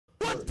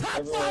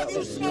Ooh.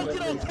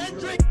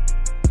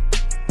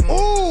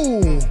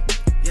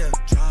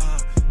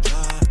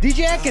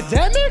 DJ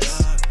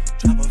Academics?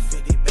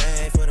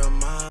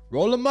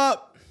 Roll them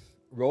up.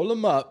 Roll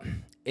them up.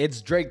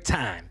 It's Drake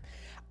time.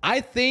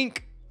 I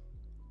think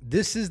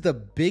this is the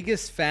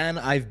biggest fan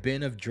I've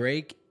been of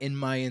Drake in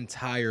my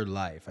entire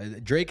life.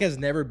 Drake has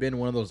never been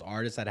one of those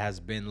artists that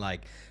has been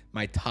like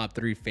my top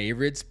 3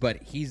 favorites,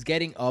 but he's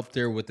getting up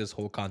there with this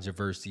whole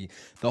controversy.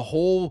 The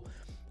whole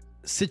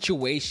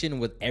situation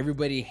with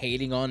everybody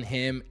hating on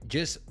him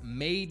just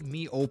made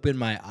me open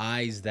my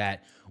eyes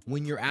that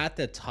when you're at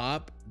the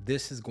top,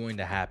 this is going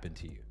to happen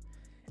to you.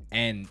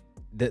 And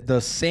the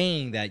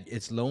saying that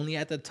it's lonely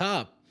at the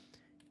top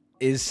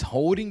is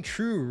holding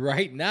true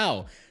right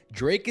now.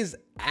 Drake is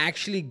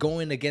actually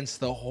going against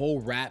the whole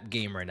rap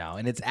game right now,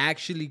 and it's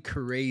actually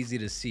crazy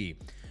to see.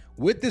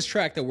 With this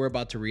track that we're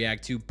about to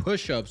react to,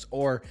 Push-Ups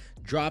or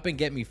Drop and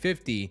Get Me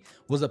 50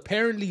 was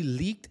apparently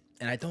leaked,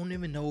 and I don't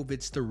even know if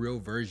it's the real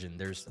version.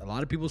 There's a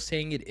lot of people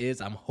saying it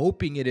is. I'm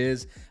hoping it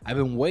is. I've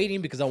been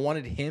waiting because I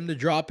wanted him to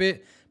drop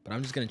it, but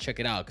I'm just going to check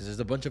it out because there's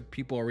a bunch of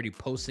people already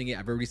posting it.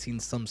 I've already seen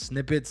some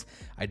snippets.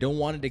 I don't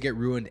want it to get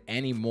ruined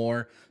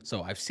anymore.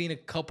 So I've seen a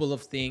couple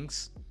of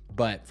things,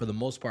 but for the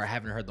most part, I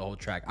haven't heard the whole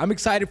track. I'm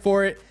excited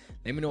for it.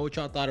 Let me know what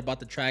y'all thought about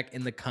the track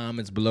in the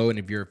comments below. And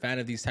if you're a fan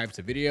of these types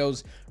of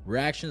videos,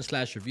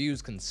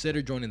 reactions/reviews,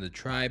 consider joining the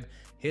tribe.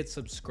 Hit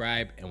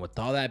subscribe. And with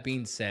all that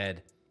being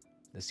said,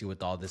 let's see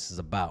what all this is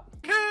about.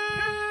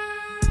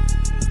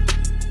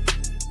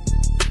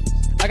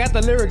 I got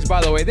the lyrics,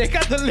 by the way. They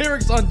got the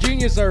lyrics on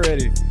Genius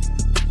already.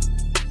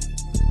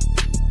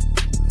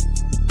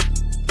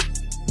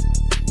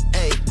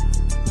 Hey,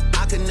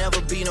 I could never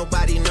be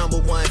nobody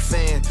 #1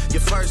 fan. Your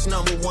first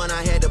 #1,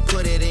 I had to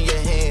put it in your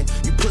hand.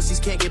 You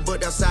pussies can't get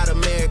booked outside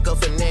America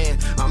for nan.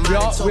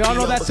 We all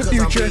know that's the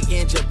future. I'm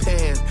in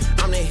Japan.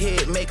 I'm the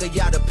hit maker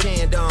y'all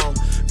depend on.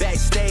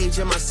 Backstage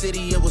in my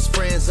city, it was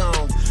friend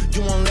zone.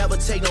 You won't never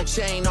take no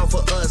chain off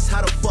of us.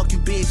 How the fuck you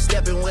big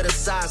stepping with a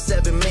size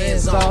 7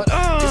 man's on?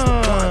 Just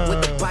the part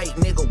with the bite,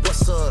 nigga,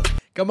 what's up?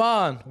 Come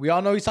on. We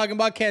all know he's talking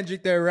about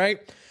Kendrick there,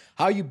 right?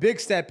 How you big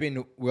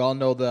stepping? We all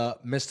know the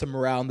Mr.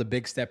 Morale and the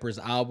Big Steppers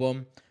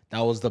album. That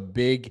was the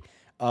big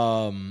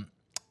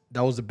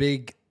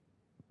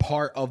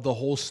part of the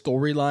whole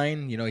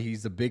storyline. You know,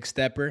 he's the big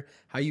stepper.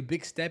 How you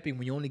big stepping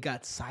when you only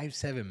got size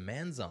 7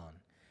 mans on?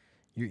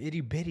 You're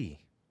itty bitty.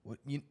 What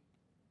you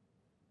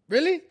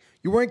really?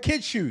 You wearing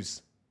kid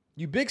shoes?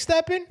 You big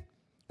stepping?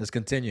 Let's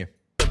continue.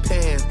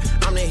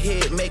 I'm the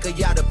hit maker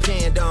y'all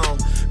depend on.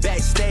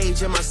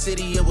 Backstage in my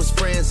city, it was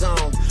friend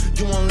zone.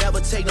 You won't never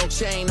take no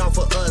chain off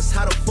of us.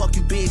 How the fuck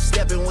you big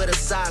stepping with a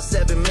size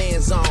 7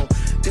 man's on?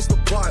 This the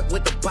part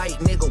with the bite,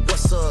 nigga,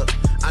 what's up?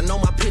 I know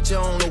my picture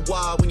on the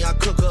wall when y'all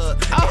cook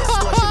up. Ask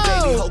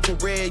question, baby, whole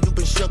career you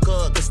been shook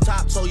up. Cause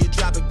top told you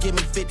drop and give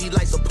me 50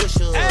 like some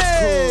push-ups.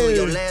 Hey! Cool,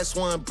 your last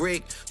one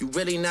brick. You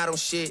really not on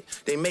shit.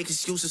 They make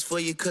excuses for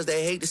you cause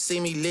they hate to see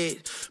me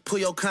lit. Pull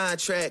your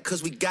contract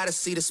cause we gotta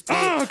see the split.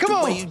 Come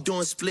on. The way you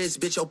doing splits,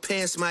 bitch, your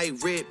pants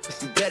might rip.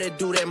 You better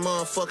do that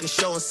motherfucking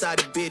show inside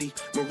the bitty.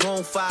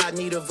 Maroon 5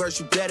 need a verse,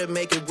 you better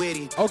make it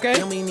witty. Okay.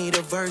 Then we need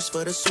a verse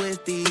for the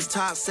Swifties.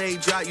 Top say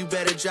drop, you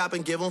better drop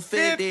and give them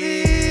 50.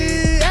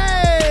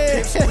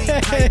 Hey!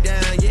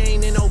 Down, you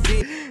ain't in no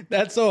big.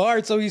 That's so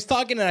hard. So he's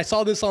talking, and I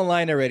saw this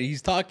online already.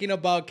 He's talking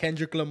about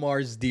Kendrick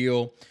Lamar's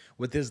deal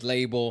with his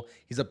label.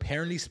 He's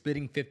apparently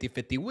splitting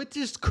 50-50, which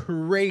is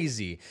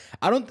crazy.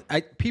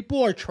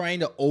 People are trying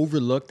to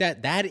overlook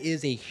that. That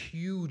is a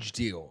huge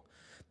deal.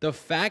 The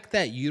fact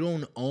that you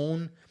only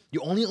own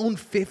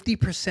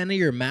 50% of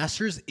your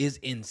masters is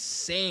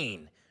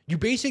insane. You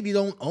basically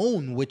don't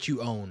own what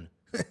you own.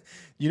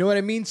 You know what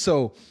I mean?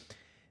 So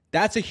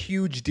that's a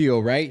huge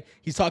deal, right?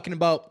 He's talking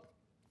about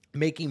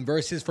making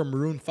verses from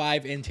Maroon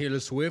 5 and Taylor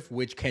Swift,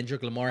 which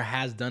Kendrick Lamar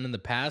has done in the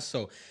past.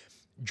 So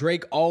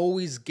Drake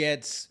always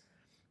gets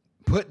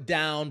put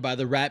down by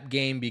the rap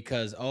game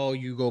because, oh,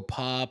 you go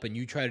pop and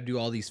you try to do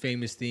all these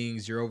famous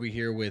things. You're over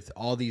here with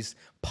all these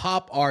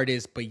pop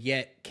artists, but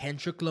yet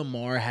Kendrick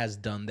Lamar has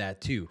done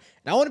that too.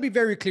 And I want to be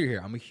very clear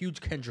here. I'm a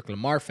huge Kendrick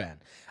Lamar fan.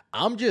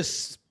 I'm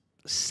just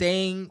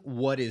saying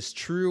what is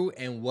true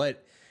and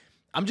what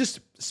I'm just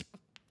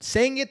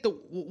saying it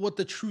what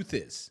the truth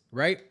is,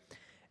 right?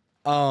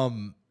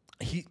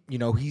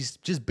 He's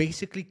just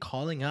basically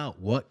calling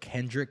out what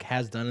Kendrick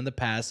has done in the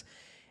past.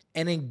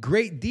 And in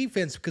great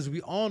defense, because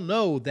we all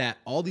know that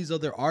all these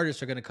other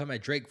artists are going to come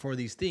at Drake for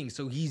these things.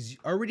 So he's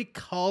already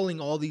calling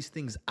all these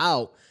things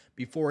out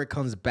before it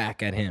comes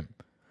back at him,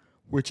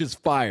 which is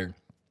fire.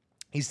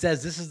 He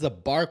says this is the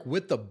bark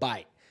with the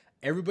bite.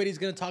 Everybody's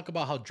going to talk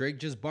about how Drake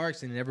just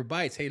barks and he never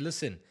bites. Hey,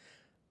 listen,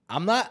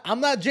 I'm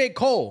not J.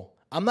 Cole.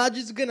 I'm not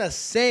just going to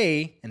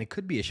say, and it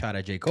could be a shot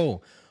at J.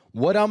 Cole,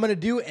 what I'm going to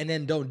do and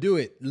then don't do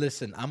it.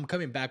 Listen, I'm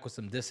coming back with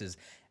some disses.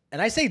 And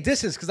I say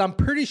disses because I'm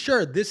pretty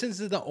sure this is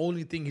the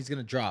only thing he's going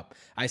to drop.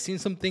 I've seen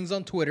some things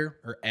on Twitter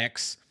or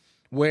X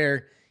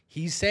where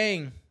he's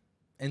saying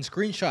in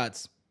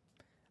screenshots,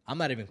 I'm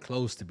not even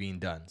close to being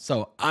done.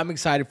 So I'm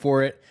excited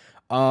for it.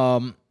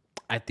 I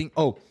think,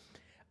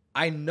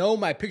 I know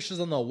my pictures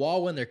on the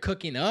wall when they're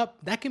cooking up.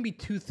 That can be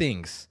two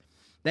things.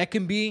 That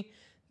can be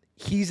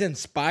he's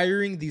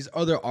inspiring these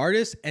other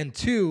artists, and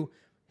two,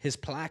 his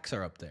plaques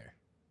are up there.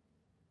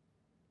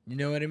 You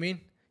know what I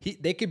mean?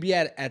 They could be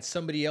at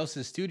somebody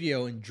else's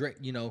studio and Drake,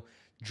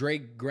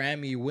 Drake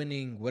Grammy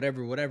winning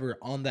whatever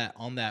on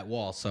that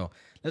wall. So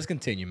let's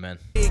continue, man.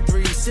 Big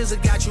three,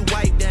 SZA got you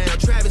wiped down.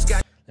 Travis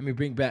got Let me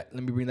bring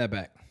that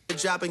back.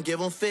 drop and give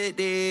him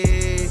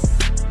 50.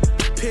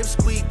 Pip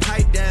squeak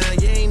pipe down.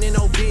 You ain't in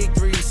no big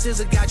three.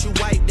 SZA got you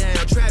wiped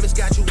down. Travis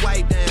got you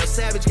wiped down.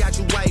 Savage got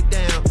you wiped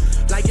down.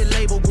 Like your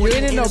label, boy, you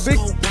ain't in no big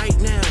right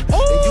now.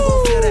 And you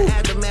gon' feel the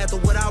aftermath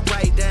of what I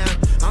write down.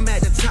 I'm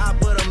at the top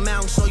of the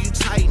mountain, so you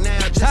tight now.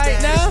 Just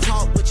tight now?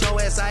 Talk with your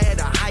ass, I had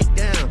to hike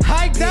down.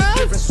 Hike big down?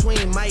 Difference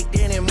between Mike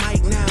then and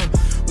Mike now.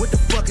 What the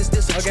fuck is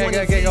this?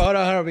 Okay. Hold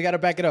on. We gotta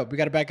back it up.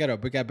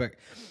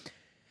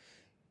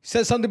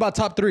 Says something about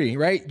top three,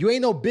 right? You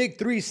ain't no big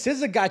three.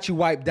 SZA got you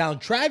wiped down.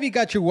 Travis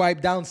got you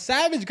wiped down.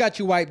 Savage got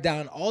you wiped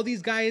down. All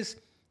these guys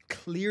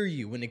clear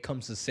you when it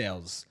comes to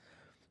sales.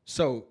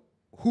 So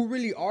who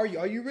really are you?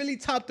 Are you really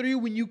top three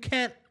when you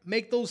can't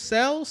make those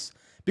sales?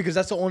 Because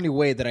that's the only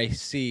way that I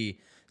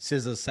see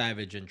SZA,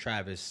 Savage, and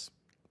Travis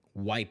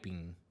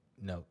wiping,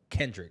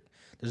 Kendrick.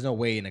 There's no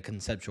way in a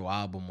conceptual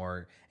album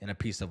or in a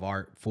piece of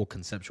art, full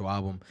conceptual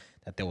album,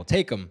 that they will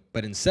take them.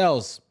 But in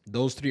sales,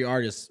 those three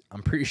artists,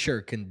 I'm pretty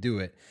sure, can do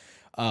it.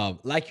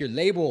 Like your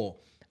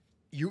label,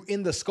 you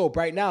in the scope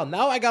right now.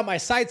 Now I got my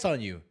sights on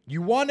you.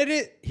 You wanted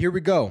it? Here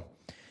we go.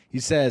 He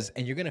says,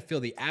 and you're going to feel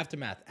the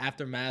aftermath.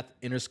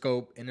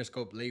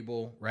 Interscope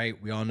label,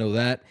 right? We all know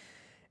that.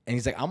 And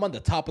he's like, I'm on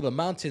the top of the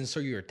mountain, so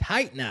you're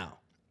tight now.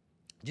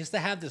 Just to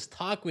have this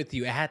talk with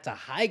you, I had to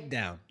hike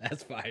down.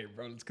 That's fire,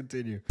 bro. Let's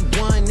continue.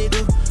 One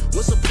nigga,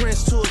 what's a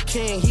prince to a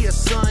king? He a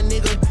son,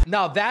 nigga.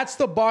 Now, that's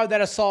the bar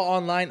that I saw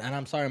online, and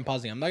I'm sorry I'm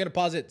pausing. I'm not going to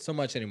pause it so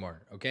much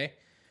anymore, okay?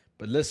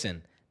 But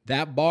listen,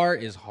 that bar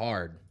is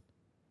hard.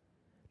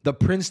 The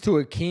prince to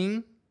a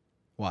king,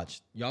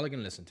 watch. Y'all are going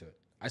to listen to it.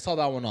 I saw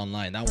that one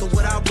online. That one.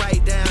 What I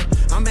write down,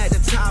 I'm at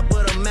the top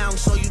of the mountain,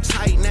 so you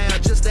tight now.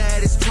 Just to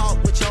have this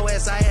talk with your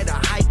ass, I had to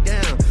hike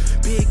down.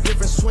 Big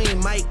difference between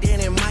Mike then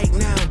and Mike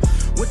now.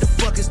 What the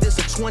fuck is this,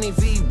 a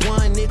 20v1,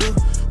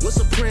 nigga? What's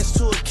a prince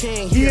to a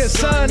king? He a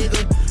son,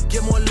 nigga.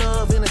 Get more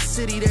love in the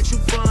city that you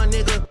from,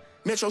 nigga.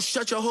 Metro,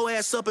 shut your whole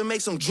ass up and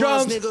make some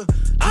drums, nigga.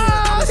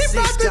 Yeah, he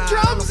brought the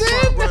drums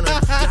in.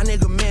 That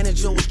nigga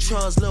manager was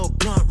Charles' little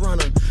blunt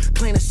runner.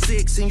 Clean a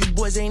 6 and you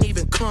boys ain't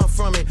even come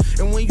from it.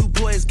 And when you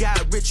boys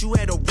got rich, you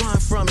had to run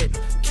from it.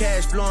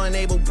 Cash blowing,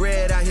 able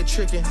bread out here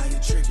tricking.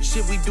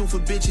 Shit we do for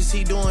bitches,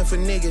 he doing for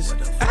niggas.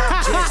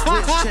 Jets,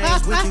 which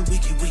chains,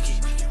 wiki.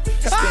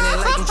 Spinning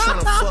like you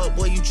tryna fuck,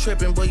 boy, you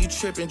tripping,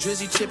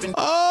 Drizzy chipping.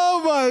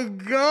 Oh my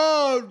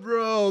God,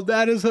 bro.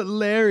 That is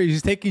hilarious.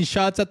 He's taking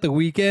shots at the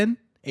weekend,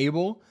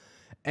 Abel.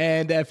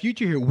 And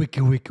Future here,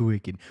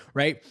 wicked,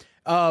 right?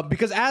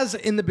 Because as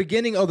in the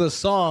beginning of the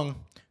song,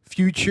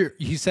 Future,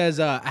 he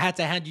says, I had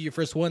to hand you your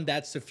first one.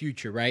 That's the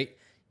Future, right?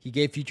 He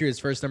gave Future his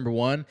first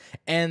 #1.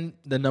 And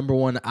the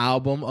 #1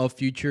 album of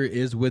Future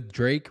is with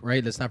Drake,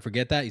 right? Let's not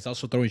forget that. He's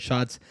also throwing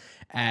shots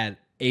at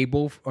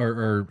Abel,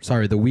 or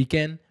sorry, The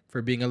Weeknd,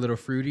 for being a little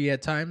fruity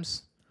at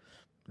times.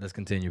 Let's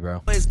continue, bro.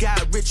 Boys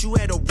got rich, you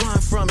had to run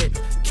from it.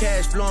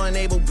 Cash blowing,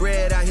 able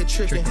bread out here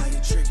tricking.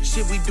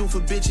 Shit we do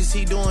for bitches,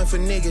 he doing for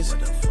niggas.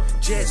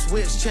 Jets,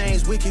 which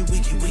chains, wiki.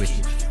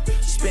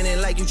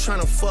 Spinning like you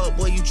tryna fuck,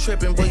 boy, you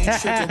tripping,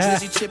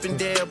 Drizzy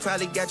Chippendale,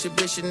 probably got your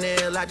bitch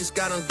Chanel. I just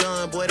got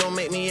undone, boy, don't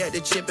make me at the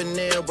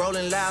Chippendale.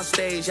 Rolling loud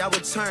stage, I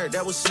would turn,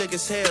 that was slick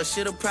as hell.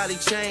 Shit'll probably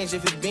change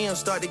if his BM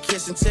start to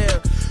kiss and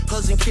tell.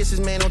 Hugs and kisses,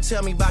 man, don't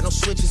tell me about no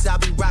switches. I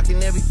be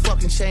rocking every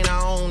fucking chain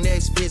I own,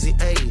 exquisite,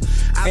 ayy.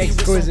 I be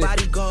with some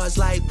bodyguards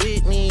like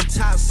Whitney.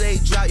 Top say,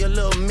 drop your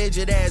little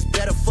midget ass,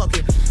 better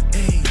fucking,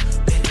 ayy.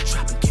 Better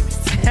drop and give me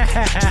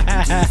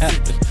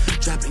 50.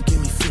 Drop and give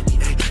me 50,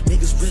 ayy.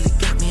 Niggas really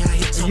got me out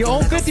here. You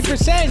own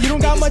 50%, you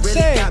don't got much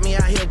say. Got me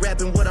out here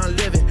rapping what I'm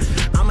living.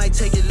 I might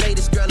take your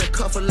latest girl and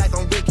cuff her like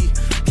I'm Ricky.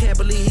 Can't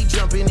believe he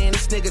jumping in,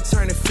 this nigga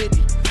turning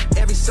 50.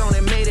 Every song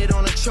that made it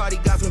on the chart, he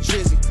got from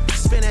Drizzy.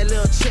 Spend that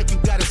little check, you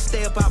gotta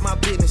stay up out my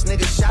business,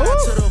 nigga. Shout out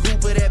to the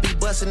hooper that be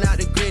busting out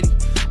the gritty.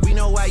 We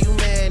know why you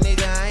mad,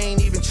 nigga, I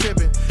ain't even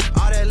tripping.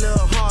 All that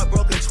little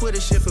heartbroken Twitter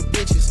shit for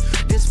bitches.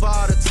 This for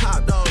all the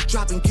top dogs,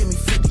 drop and give me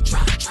 50,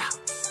 drop.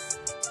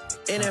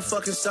 In that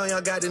fucking song, y'all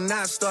got to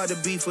not start the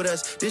beef with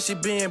us. This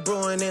shit been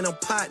brewing in a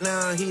pot,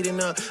 now I'm heating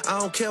up. I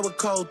don't care what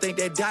Cole think,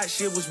 that dot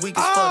shit was weak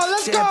as fuck.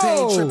 Let's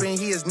Champagne go. tripping,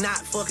 he is not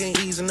fucking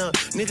easing up.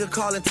 Nigga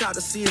calling top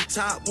to see if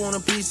top want a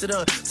piece of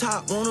the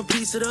top, want a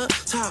piece of the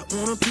top,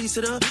 want a piece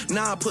of the.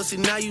 Nah, pussy,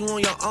 now you on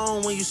your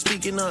own when you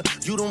speaking up.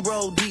 You don't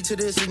roll deep to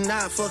this, and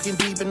not fucking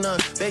deep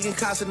enough. Begging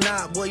Casa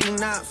not, boy, you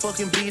not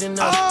fucking beating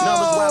up.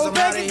 Numbers wise, I'm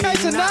out of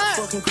here, you not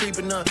fucking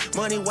creeping up.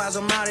 Money wise,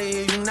 I'm out of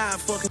here, you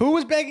not fucking. Who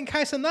was begging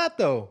Kaisa not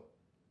though?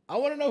 I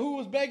want to know who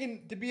was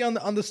begging to be on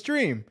the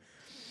stream.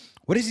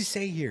 What does he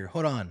say here?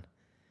 Hold on.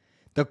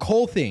 The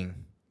Cole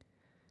thing.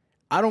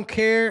 I don't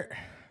care.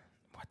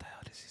 What the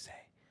hell does he say?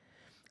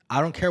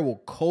 I don't care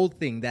what Cole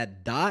think.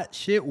 That dot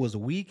shit was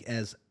weak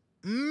as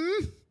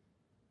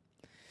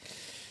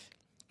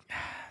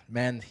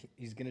man,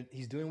 he's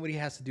doing what he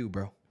has to do,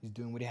 bro. He's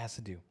doing what he has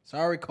to do.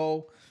 Sorry,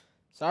 Cole.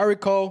 Sorry,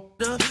 Cole.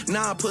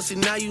 Nah, pussy,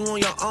 now you on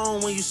your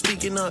own when you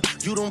speaking up.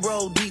 You don't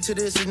roll deep to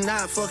this, you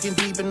not fucking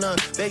deep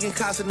enough. Begging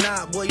Casa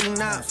not, boy, you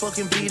not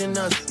fucking beating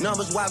us.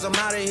 Numbers wise, I'm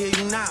out of here,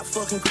 you not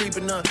fucking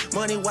creeping up.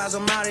 Money wise,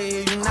 I'm out of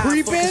here, you not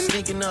fucking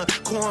sneaking up.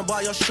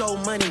 Cornball, your show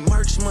money,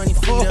 merch money,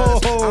 feed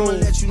us. I'ma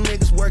let you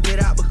niggas work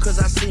it out because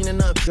I seen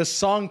enough. The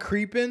song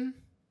Creepin',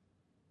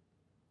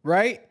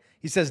 right?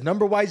 He says,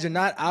 number wise, you're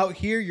not out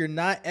here, you're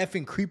not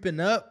effing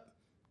creeping up.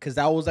 Because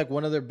that was like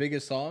one of their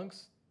biggest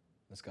songs.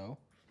 Let's go.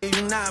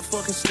 You not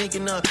fucking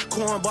sneaking up.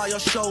 Cornball, your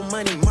show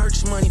money,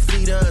 merch money,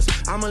 feed us.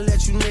 I'ma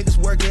let you niggas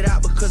work it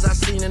out because I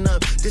seen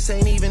enough. This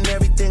ain't even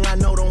everything I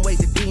know, don't wait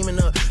the demon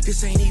up.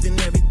 This ain't even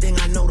everything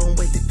I know, don't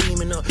wait the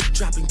demon up.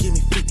 Drop and give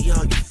me 50,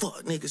 all you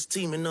fuck niggas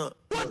teaming up.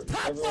 What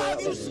top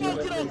 5 you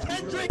smoking on,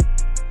 Kendrick?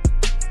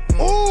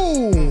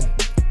 Ooh!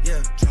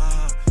 Yeah,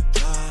 drop.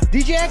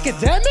 DJ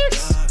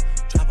Academics?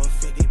 Drop a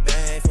 50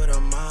 bag for the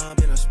mob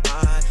in a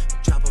spot.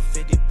 Drop a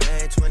 50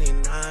 bag,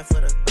 29 for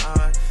the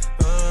thought.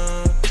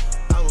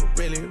 I was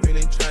really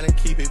trying to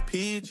keep it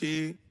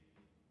PG.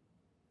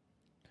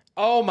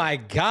 Oh my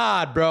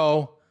God,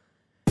 bro.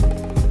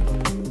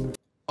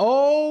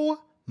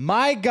 Oh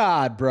my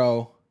God,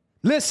 bro.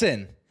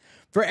 Listen,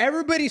 for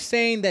everybody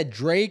saying that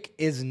Drake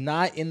is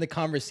not in the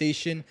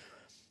conversation,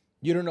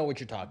 you don't know what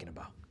you're talking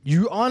about.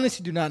 You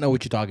honestly do not know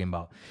what you're talking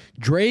about.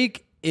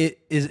 Drake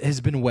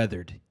has been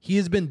weathered. He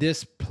has been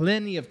dissed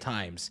plenty of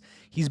times.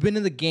 He's been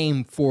in the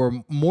game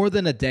for more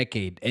than a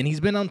decade, and he's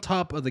been on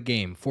top of the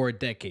game for a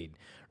decade,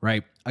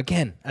 right?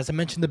 Again, as I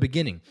mentioned in the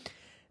beginning,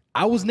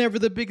 I was never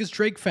the biggest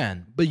Drake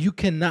fan, but you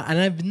cannot, and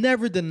I've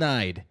never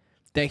denied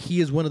that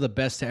he is one of the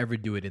best to ever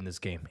do it in this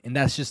game, and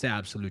that's just the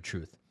absolute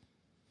truth.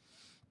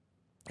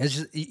 It's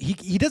just,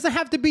 he doesn't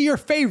have to be your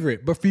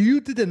favorite, but for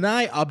you to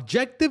deny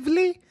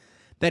objectively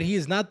that he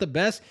is not the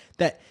best,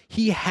 that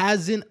he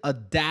hasn't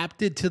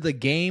adapted to the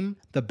game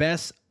the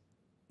best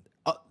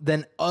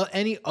than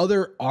any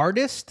other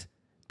artist,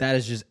 that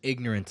is just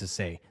ignorant to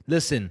say.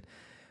 Listen,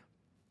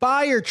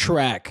 fire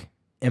track,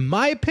 in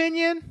my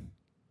opinion,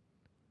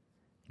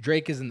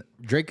 Drake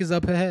is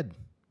up ahead,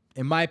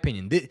 in my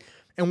opinion.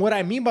 And what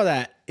I mean by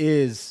that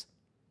is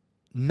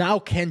now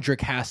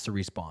Kendrick has to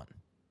respond,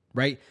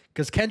 right?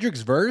 Because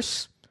Kendrick's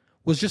verse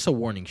was just a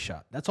warning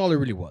shot. That's all it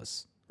really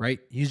was, right?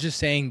 He's just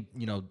saying,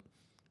 you know,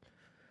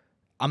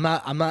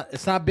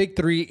 it's not big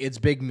three, it's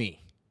big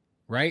me,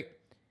 right?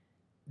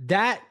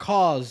 That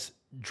caused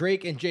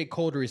Drake and J.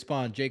 Cole to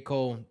respond. J.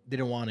 Cole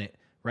didn't want it,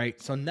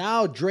 right? So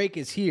now Drake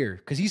is here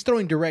because he's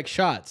throwing direct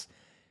shots.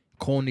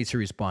 Cole needs to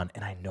respond,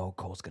 and I know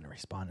Cole's going to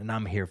respond, and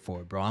I'm here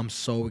for it, bro. I'm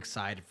so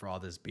excited for all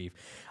this beef.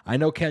 I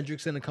know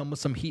Kendrick's going to come with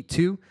some heat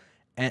too,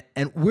 and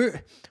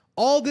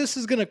all this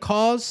is going to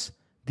cause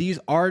these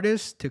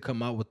artists to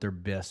come out with their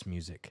best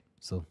music.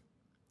 So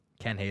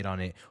can't hate on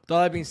it. With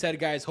all that being said,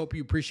 guys, hope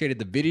you appreciated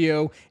the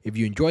video. If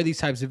you enjoy these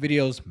types of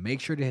videos, make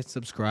sure to hit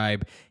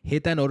subscribe,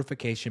 hit that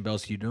notification bell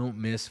so you don't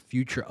miss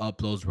future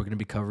uploads. We're going to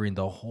be covering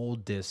the whole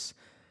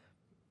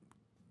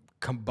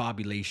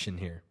discombobulation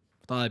here.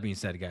 With all that being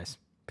said, guys,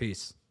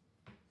 peace.